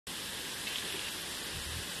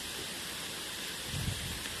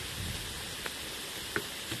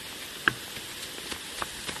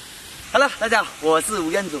Hello， 大家好，我是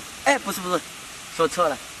吴彦祖。哎，不是，说错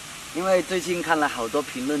了，因为最近看了好多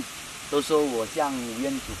评论，都说我像吴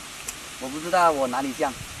彦祖，我不知道我哪里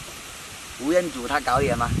像。吴彦祖他搞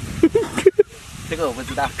野吗？这个我不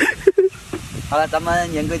知道。好了，咱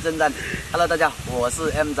们言归正传。Hello， 大家好，我是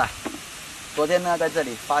M 仔。昨天呢，在这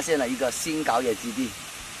里发现了一个新搞野基地，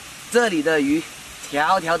这里的鱼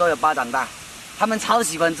条条都有巴掌大，他们超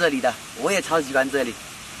喜欢这里的，我也超喜欢这里。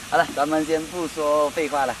好了，咱们先不说废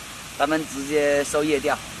话了，咱们直接收夜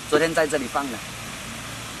钓。昨天在这里放的，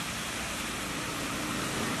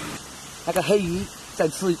那个黑鱼在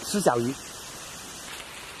吃小鱼。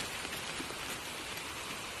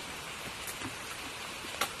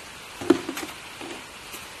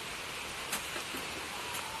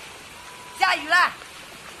下雨了，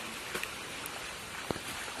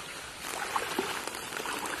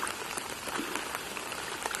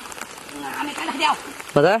还没开那钓。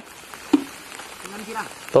啥子？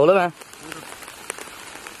到了吗？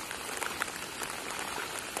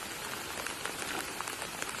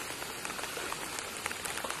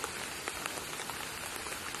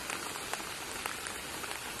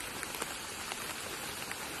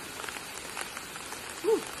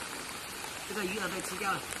这个鱼饵被吃掉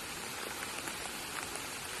了。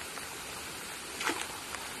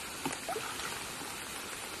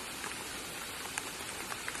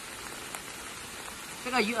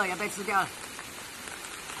这个鱼饵也被吃掉了。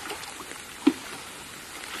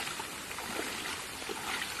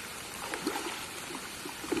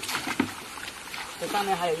这上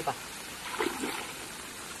面还有一把，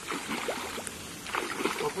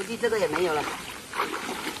我估计这个也没有了。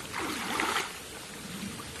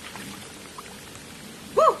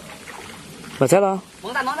啥子了？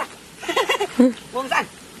蒙上，蒙上！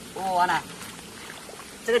哇呢，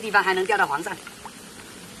这个地方还能钓到黄鳝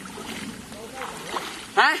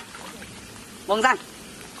啊！蒙上！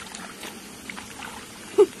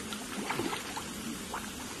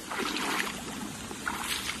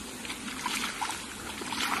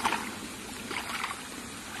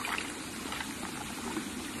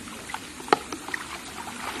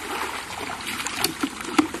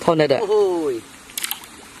套来的。哦，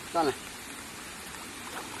算了，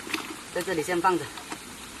在这里先放着。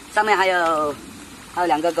上面还有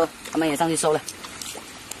2个钩，他们也上去收了。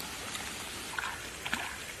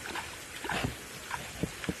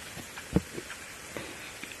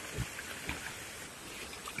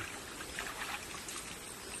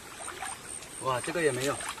哇，这个也没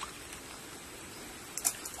有。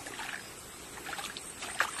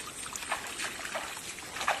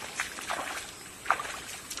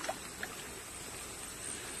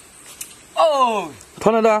哦，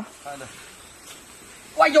套来的。看的。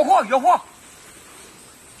哇，有货！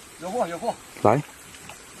来。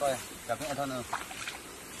对，小朋友他呢？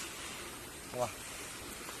哇，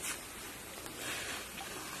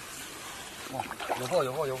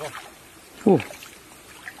有货！哦，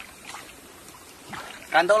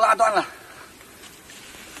杆都拉断了。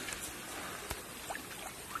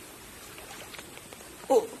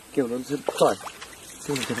哦，给我都是拽，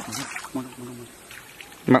给我，摸。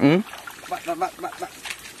慢。嗯。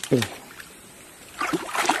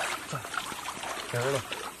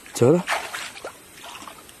折了。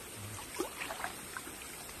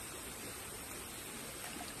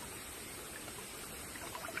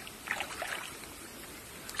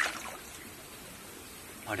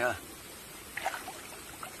跑掉了。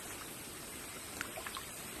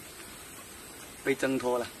被挣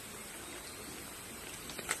脱了。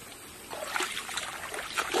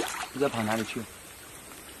不知道跑哪里去了。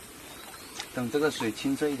等这个水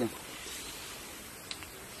清澈一点，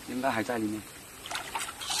应该还在里面。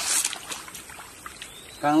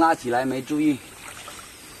刚拉起来没注意，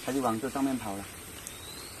它就往这上面跑了。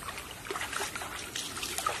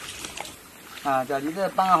啊，就這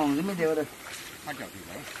幫阿紅做咩釣的？他钓條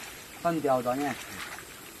仔，分釣咗呢？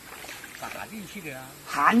大啲出嚟啊！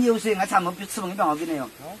閒要先，我差唔多吃完一半我給你用。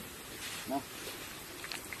好，冇。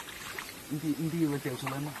呢啲會釣出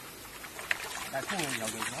嚟嗎？但係空有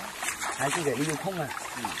釣咗。還是嘅，你要空啊。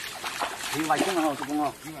你外空啊，我做工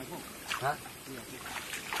哦。你外空。啊？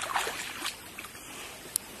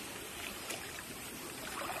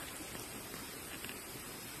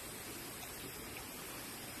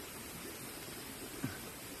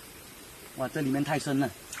哇，这里面太深了。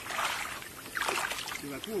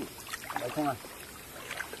你外空。外空啊。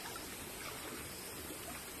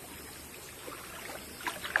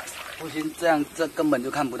不行，这样这根本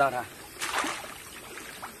就看不到它。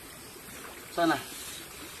算了，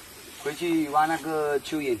回去挖那个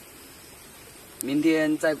蚯蚓，明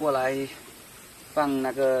天再过来放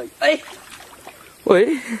那个。哎，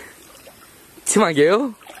喂，千萬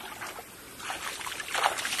叫。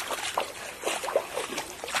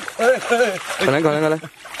快来快来快来！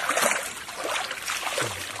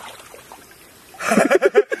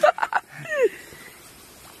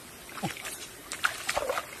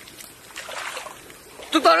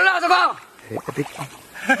捉到人了，这个！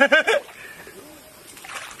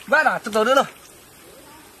慢了，捉到人了。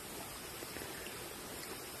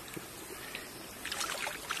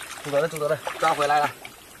捉到了，捉到了，抓回来了，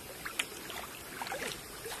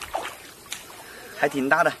还挺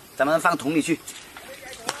大的，咱们放桶里去。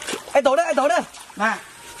哎，到了，哎，到了，来，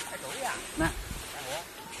来，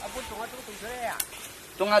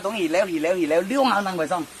中啊中，2萬蚊為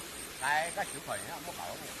生。係，而家小葵啊，冇搞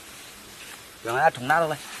喎。讓下桶拿落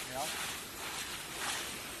嚟。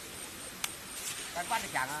但關隻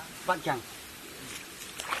強啊？不強。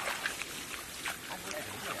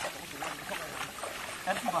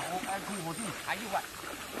哎，不好，哎，可以我定，还有啊，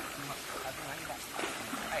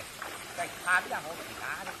哎，在他这样我其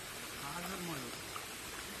他的，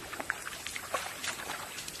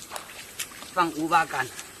放5把竿，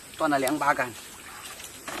断了2把竿。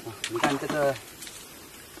哦，你看这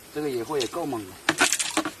个野货也够猛的。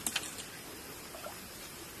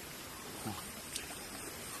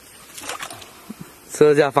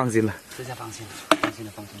这下放心了。这下放心了，放心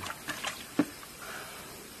了，放心了。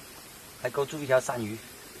还勾住一条鳝鱼，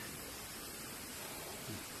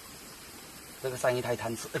这个鳝鱼太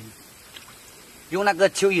贪吃，用那个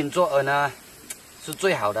蚯蚓做饵呢是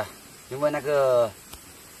最好的，因为那个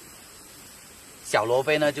小罗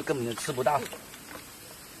非呢就根本就吃不到。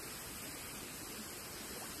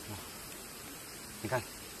你看，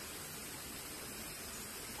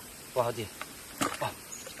多好解，哇，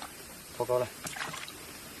脱钩了，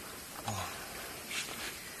哇，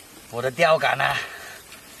我的钓竿啊！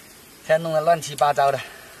现在弄得乱七八糟的，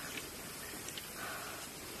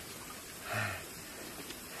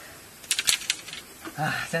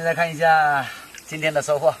啊！现在看一下今天的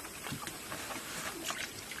收获，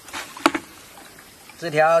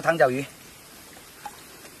这条汤角鱼，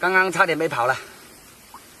刚刚差点没跑了，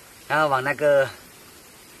然后往那个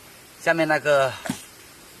下面那个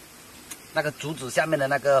竹子下面的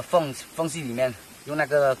那个缝隙里面，用那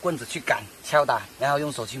个棍子去赶敲打，然后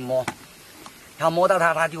用手去摸。然后摸到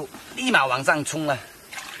它，它就立马往上冲了，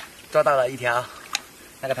抓到了一条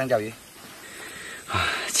那个汤角鱼。啊，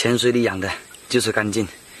潜水里养的就是干净，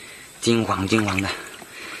金黄金黄的。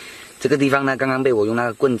这个地方呢，刚刚被我用那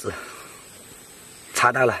个棍子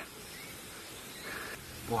插到了。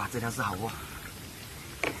哇，这条是好货。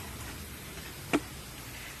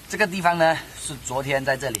这个地方呢，是昨天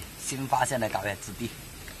在这里新发现的搞野之地。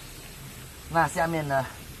那下面呢，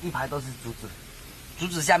一排都是竹子。竹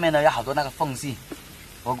子下面呢有好多那个缝隙，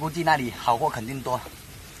我估计那里好货肯定多。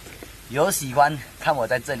有喜欢看我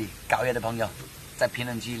在这里搞野的朋友，在评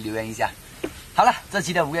论区留言一下。好了，这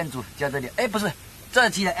期的吴彦祖就到这里，哎，不是，这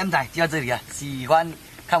期的 M 仔就到这里了。喜欢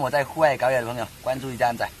看我在户外搞野的朋友，关注一下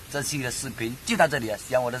M 仔。这期的视频就到这里了，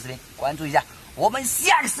喜欢我的视频关注一下，我们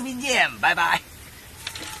下个视频见，拜拜。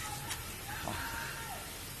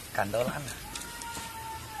赶都烂了。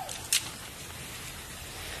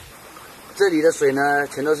这里的水呢，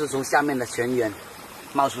全都是从下面的泉源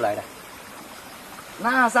冒出来的。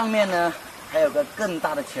那上面呢，还有个更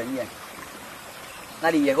大的泉源，那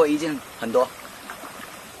里也会一定很多。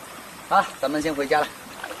好，咱们先回家了。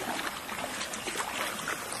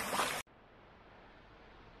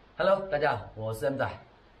Hello， 大家好，我是M仔。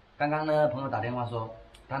刚刚呢，朋友打电话说，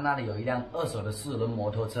他那里有一辆2手的4轮摩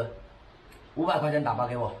托车，500块钱打包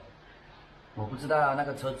给我。我不知道那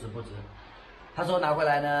个车值不值。他说拿回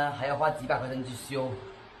来呢还要花几百块钱去修，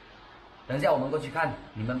等一下我们过去看，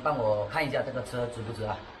你们帮我看一下这个车值不值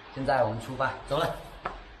啊？现在我们出发，走了，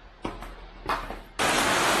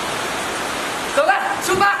走了，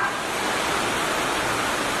出发。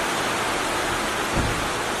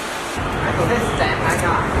昨天是怎样拍的？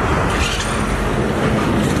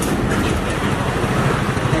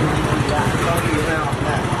收鱼没有？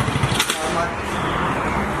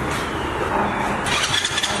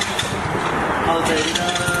好真的，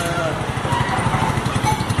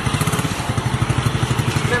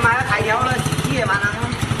你買咗睇條啦，啲嘢玩啦，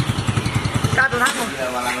加到攤度。嘢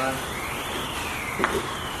玩啦。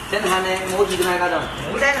真閒咧，冇住點解加到？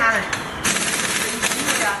冇真閒啊！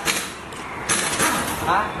點啊？啊？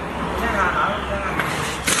真閒好，真閒。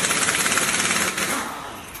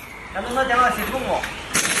咁應該整個雪風喎。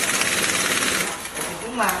雪風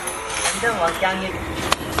嘛，咁即係我姜葉。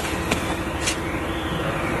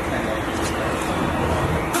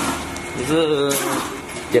你是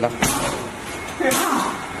点了？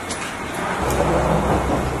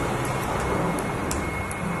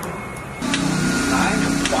来，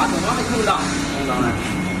滑筒还没扣到，当然。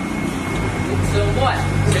手快，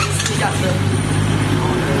先试一下车。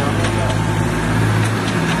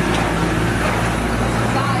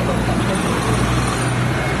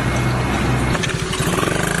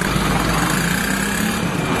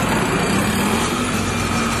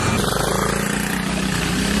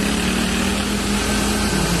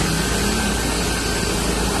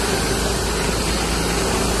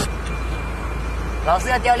老师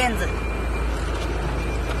要掉链子。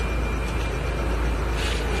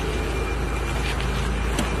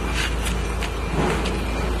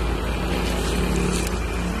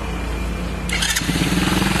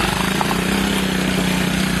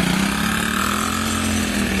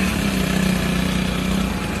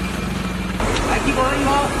来，几个人哦？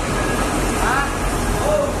啊？哦，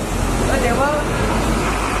快点哦！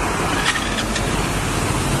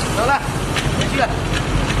走了，回去了。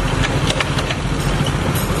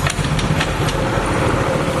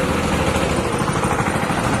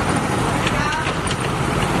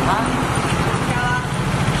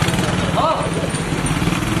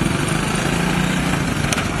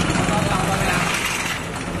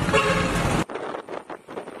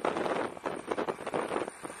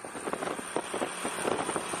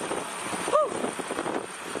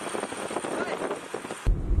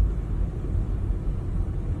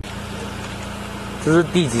这是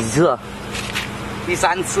第几次了？第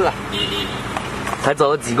3次了，才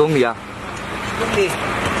走了几公里啊？1公里，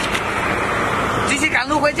继续赶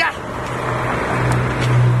路回家。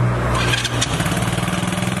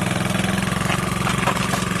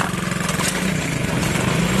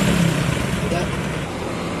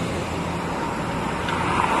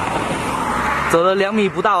走了2米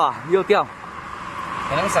不到啊，又掉。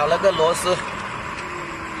可能少了个螺丝，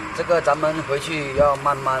这个咱们回去要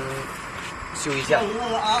慢慢修一下。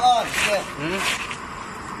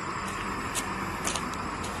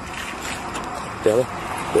掉了，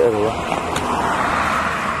掉了。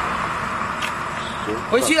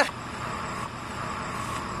回去了。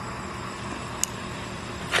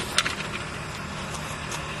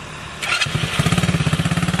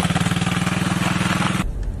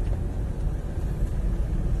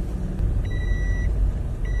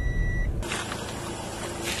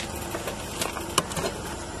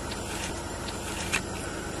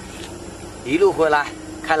一路回来，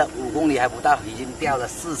开了5公里还不到，已经掉了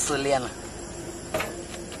4次链了。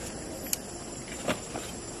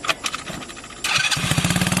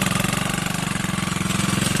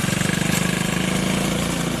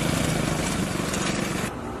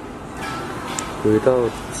回到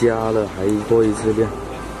家了，还多1次链。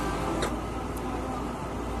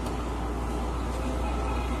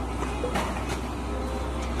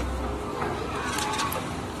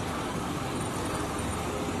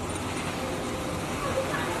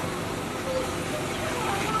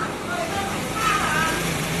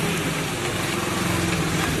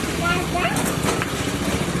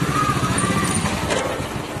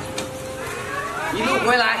一路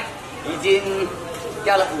回来，已经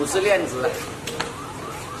掉了5次链子了。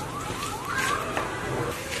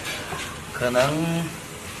可能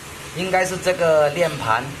应该是这个链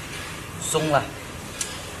盘松了，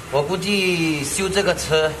我估计修这个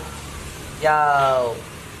车要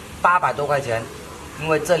800多块钱，因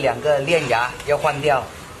为这2个链牙要换掉，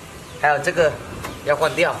还有这个要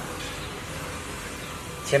换掉，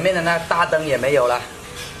前面的那大灯也没有了，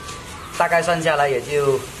大概算下来也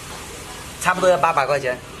就差不多要800块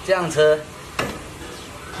钱。这辆车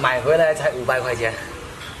买回来才500块钱，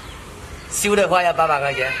修的话要800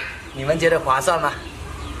块钱。你们觉得划算吗？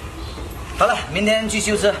好了，明天去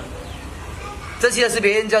修车。这期的视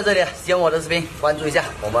频就到这里了，喜欢我的视频关注一下，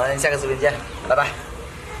我们下个视频见，拜拜。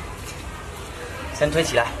先推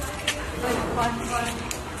起来。